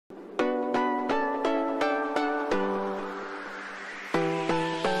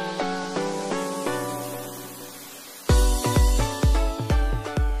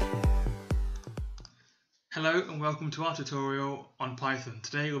Hello and welcome to our tutorial on Python.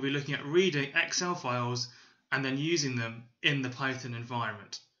 Today we'll be looking at reading Excel files and then using them in the Python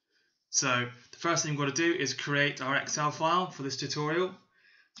environment. So the first thing we've got to do is create our Excel file for this tutorial.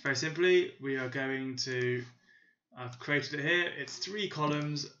 Very simply, we are going to, I've created it here, it's 3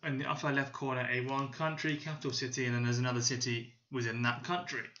 columns. In the upper left corner, A1 country, capital city, and then there's another city within that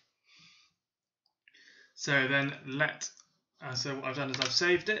country. So then so what I've done is I've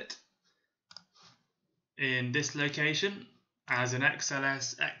saved it in this location as an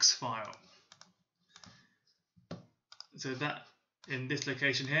XLSX file. So that in this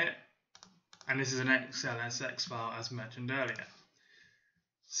location here, and this is an XLSX file as mentioned earlier.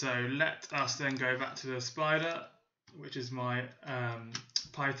 So let us then go back to the spider, which is my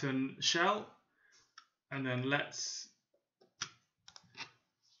Python shell, and then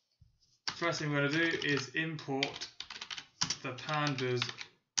first thing we're going to do is import the pandas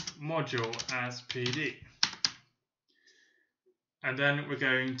module as PD. And then we're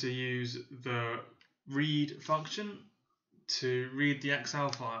going to use the read function to read the Excel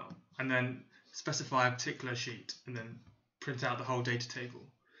file and then specify a particular sheet and then print out the whole data table.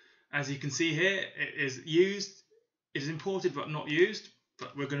 As you can see here, it is imported but not used,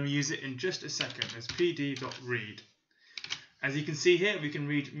 but we're going to use it in just a second as pd.read. As you can see here, we can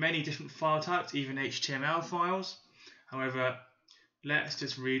read many different file types, even HTML files. However, let's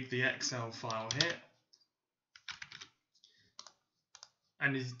just read the Excel file here.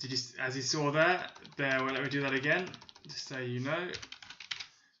 And as you saw there, well, let me do that again, just so you know.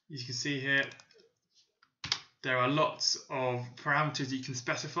 You can see here, there are lots of parameters you can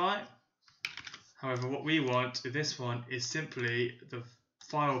specify. However, what we want with this one is simply the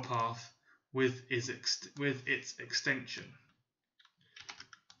file path with its extension.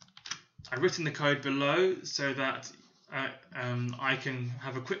 I've written the code below so that I can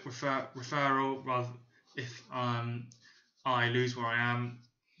have a quick referral rather if I lose where I am,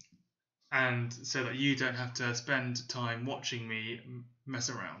 and so that you don't have to spend time watching me mess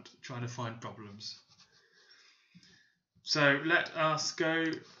around trying to find problems. So let us go.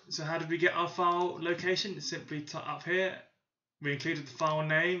 So how did we get our file location? It's simply up here. We included the file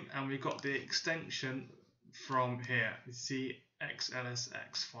name and we got the extension from here. You see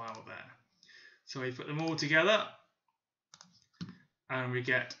XLSX file there. So we put them all together and we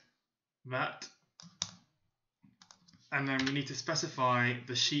get that. And then we need to specify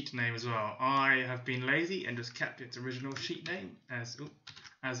the sheet name as well. I have been lazy and just kept its original sheet name as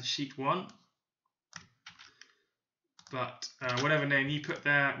sheet 1. But whatever name you put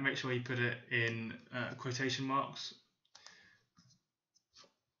there, make sure you put it in quotation marks.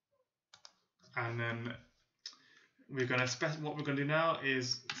 And then we're going to what we're going to do now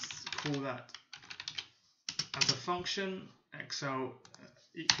is call that as a function Excel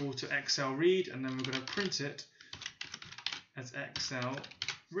equal to Excel read, and then we're going to print it as Excel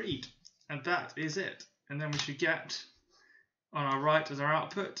read, and that is it. And then we should get on our right as our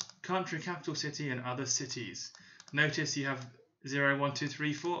output country, capital city, and other cities. Notice you have 0, 1, 2,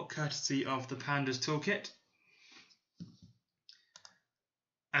 3, 4 courtesy of the pandas toolkit,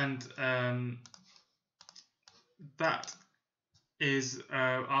 and that is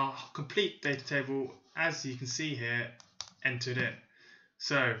our complete data table, as you can see here, entered in.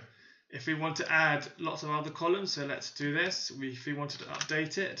 So if we want to add lots of other columns, so let's do this. If we wanted to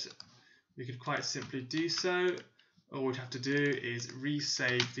update it, we could quite simply do so. All we'd have to do is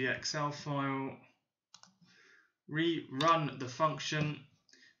resave the Excel file, rerun the function,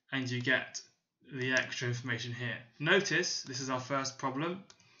 and you get the extra information here. Notice, this is our first problem,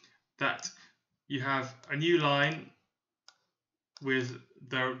 that you have a new line with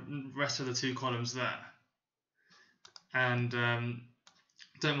the rest of the 2 columns there. And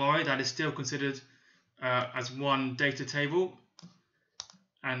don't worry, that is still considered as one data table,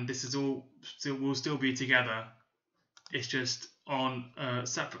 and this is all will still be together. It's just on a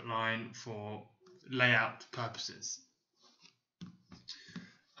separate line for layout purposes.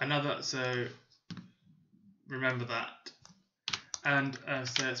 So remember that. And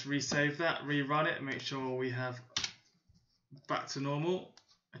so let's resave that, rerun it, and make sure we have back to normal.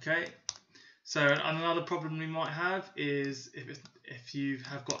 Okay. So another problem we might have is if you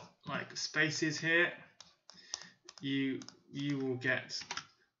have got like spaces here, you will get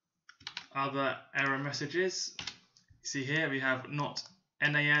other error messages. See here we have not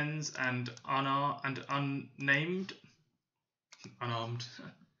NANs and unnamed, unarmed.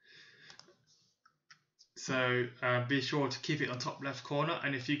 So be sure to keep it on top left corner,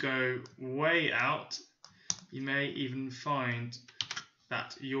 and if you go way out, you may even find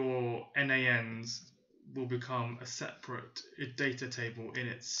that your NANs will become a separate data table in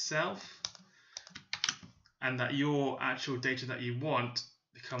itself. and that your actual data that you want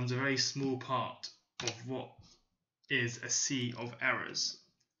becomes a very small part of what is a sea of errors,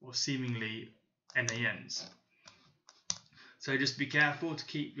 or seemingly NANs. So just be careful to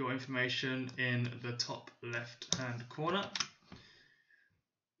keep your information in the top left hand corner.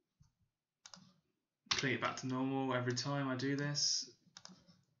 Click it back to normal every time I do this.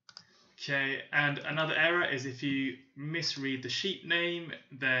 Okay, and another error is if you misread the sheet name,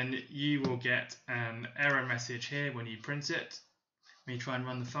 then you will get an error message here when you print it, when you try and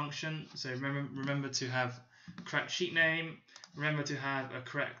run the function. So remember to have correct sheet name, remember to have a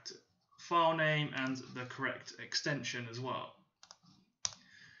correct file name and the correct extension as well.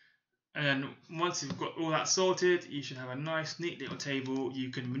 And then once you've got all that sorted, you should have a nice neat little table you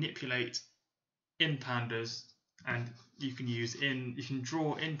can manipulate in pandas, and you can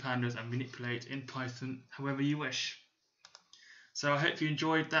draw in pandas and manipulate in Python however you wish. So I hope you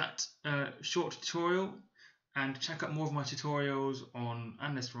enjoyed that short tutorial, and check out more of my tutorials on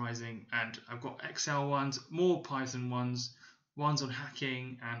Analyst Rising, and I've got Excel ones, more Python ones on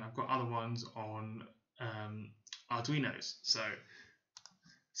hacking, and I've got other ones on Arduinos. So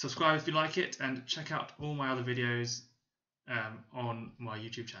subscribe if you like it, and check out all my other videos on my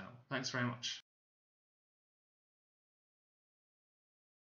YouTube channel. Thanks very much.